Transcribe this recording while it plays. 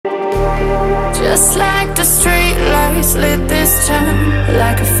Just like the street lights lit this town,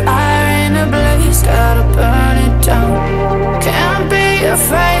 like a fire in a blaze, gotta burn it down. Can't be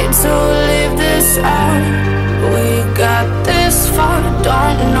afraid to leave this out. We got this far,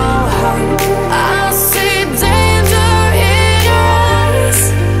 don't know how. I see danger in your eyes.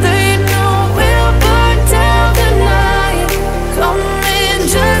 They know we'll burn down the night. Coming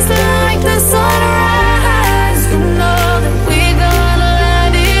just like the sunrise. You know that we gonna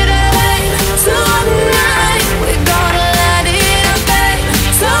light it up tonight. We gonna light it up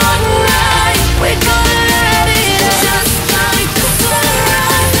tonight. We gonna light it up just like the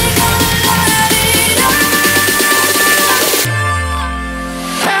sunrise. We gonna light it up now.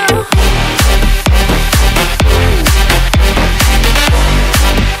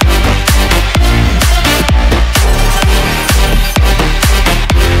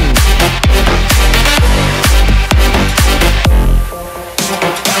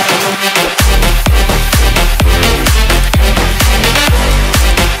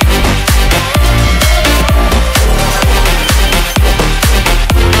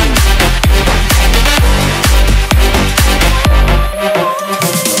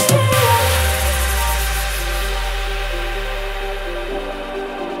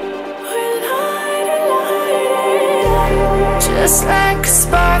 Just like a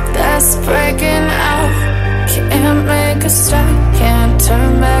spark that's breaking out. Can't make a stop, can't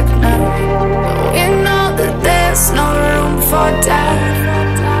turn back now. We know that there's no room for doubt.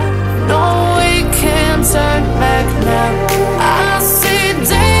 No, we can't turn back now. I see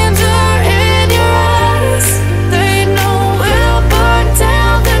danger in your eyes. They know we'll burn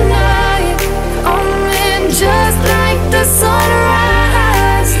down the night. Coming just like the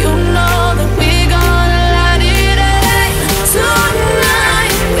sunrise. You know that we gonna light it up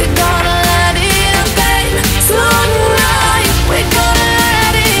tonight. We gonna light it up tonight. We gonna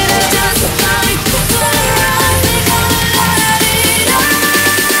light it up just like the sunrise. We gonna light it up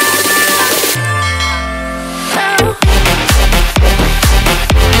now.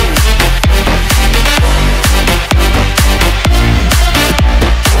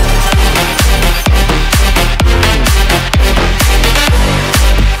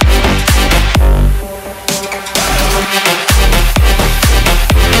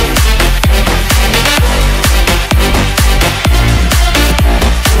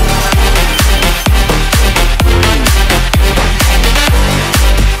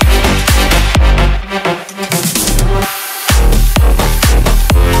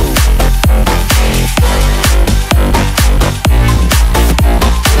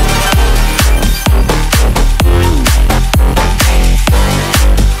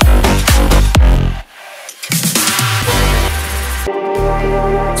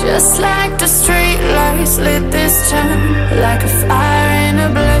 Just like the street lights lit this town, like a fire in a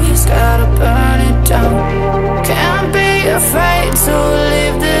blaze, gotta burn it down. Can't be afraid to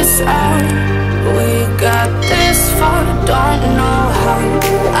leave this out. We got this far, don't know how.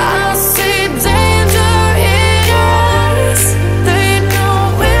 I see danger in your eyes. They know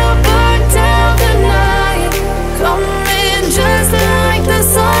we'll burn down the night. Coming just like the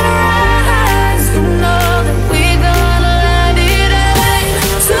sunrise. You know that we gonna light it up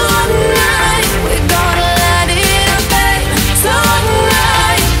tonight. We gonna light it up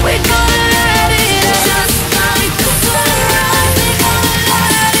tonight. We gonna light it up just like the sunrise. We gonna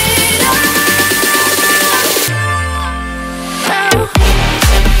light it up now.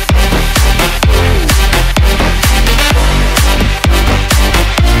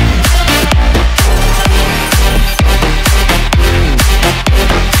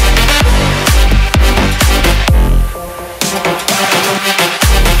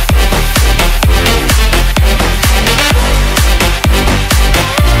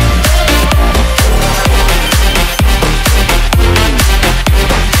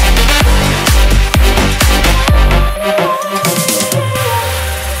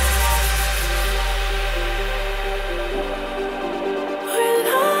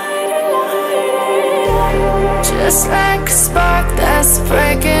 Just like a spark that's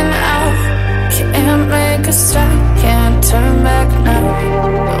breaking out. Can't make a stop, can't turn back now.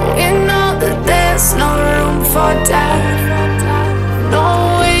 We know that there's no room for doubt. No,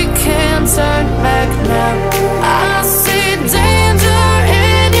 we can't turn back now. I see danger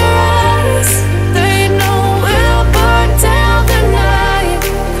in your eyes. They know we'll burn down the night.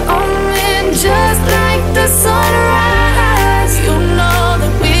 Coming just like the sunrise. You know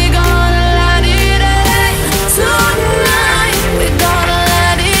that we gonna light it up tonight. We gonna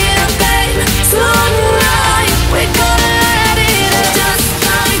light it up tonight. We gonna light it up just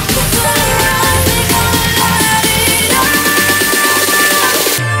like the sunrise. We gonna light it up.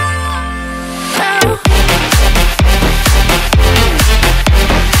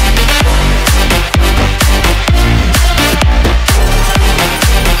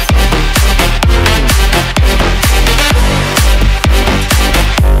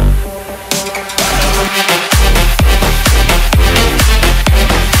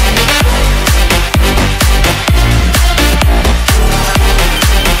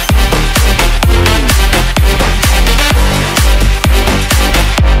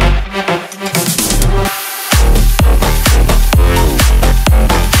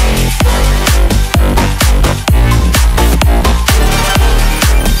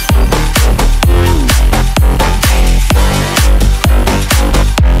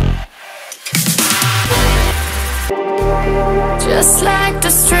 Just like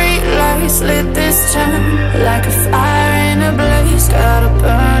the street lights lit this town, like a fire in a blaze, gotta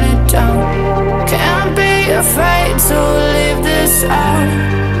burn it down. Can't be afraid to leave this out.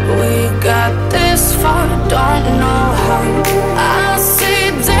 We got this far, don't know how. I see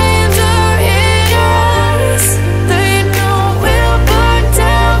danger in your eyes. They know we'll burn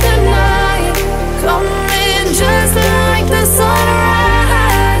down the night. Coming just like the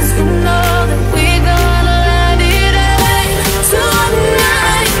sunrise. You know that we gonna let it away.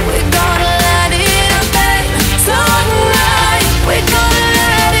 Tonight we gonna let it away. Tonight we gonna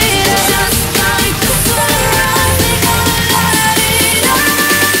let it away. Just like the sunrise, we gonna let it away.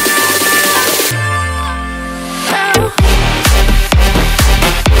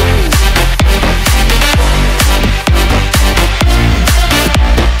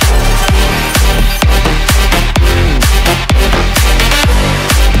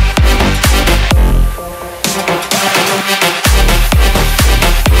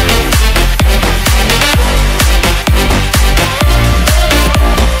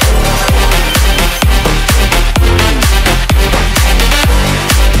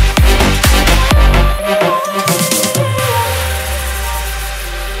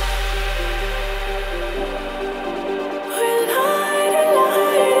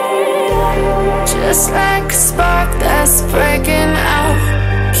 Just like a spark that's breaking out.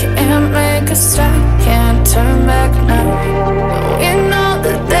 Can't make a stop, can't turn back now. We know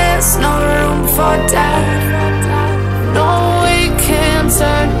that there's no room for doubt. No, we can't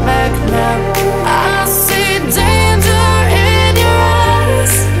turn back now. I see danger in your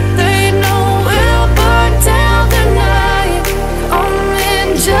eyes. They know we'll burn down the night. Coming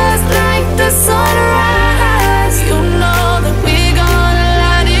just like the sunrise. You know that we gonna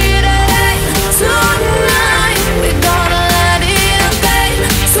let it away. Tonight we gonna let it away.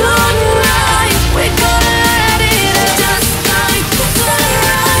 Tonight we gonna let it away. Just like the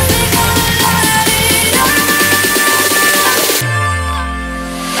sunrise, we gonna let it away.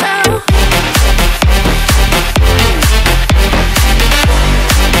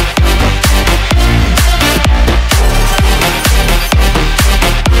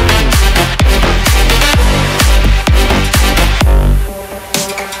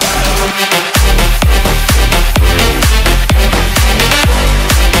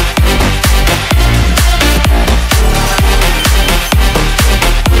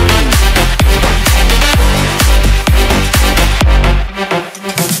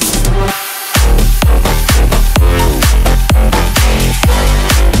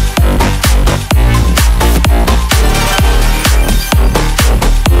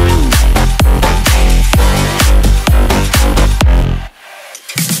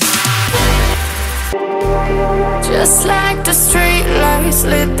 Just like the street lights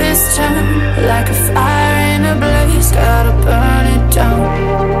lit this town, like a fire in a blaze, gotta burn it down.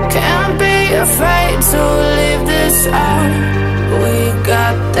 Can't be afraid to leave this out. We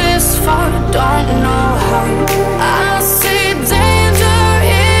got this far, don't know how. I see danger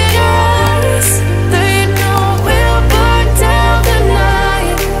in your eyes. They know we'll burn down the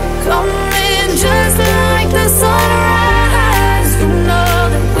night. Coming just like the sunrise. You know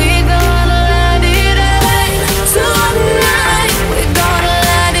that we gonna let it away. Tonight we gonna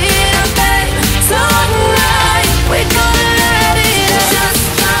let it away. Tonight we gonna let it away. Just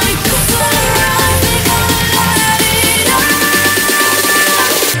like the sunrise, we gonna let it away.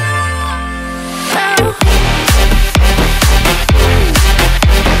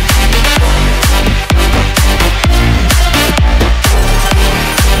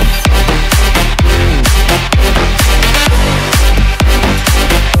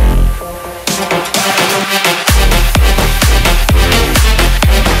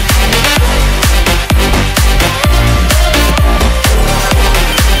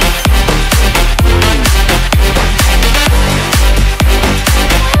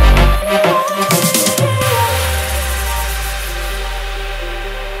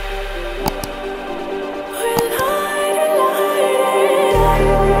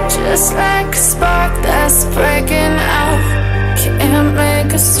 Just like a spark that's breaking out. Can't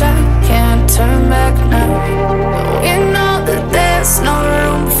make a stop, can't turn back now. We know that there's no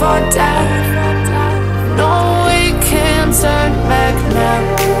room for doubt. No, we can't turn back now.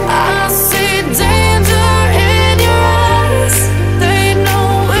 I see danger in your eyes. They know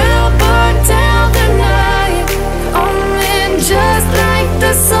we'll burn down the night. Coming just like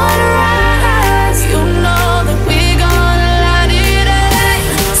the sunrise. You know that we gonna let it away.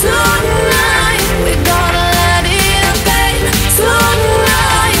 Tonight we gonna let it away.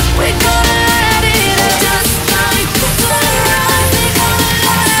 Tonight we gonna let it away. Just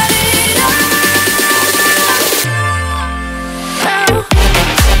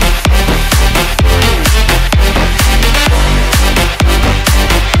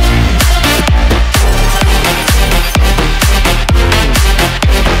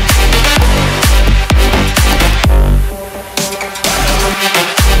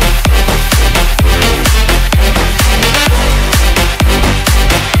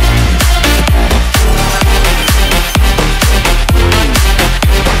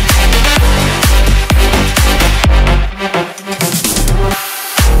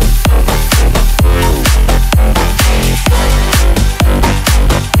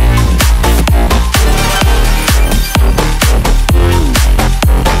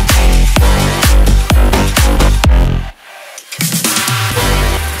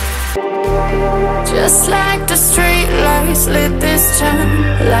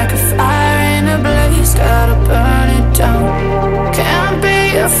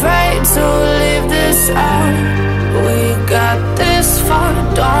out. We got this far,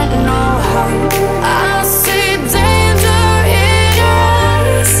 don't know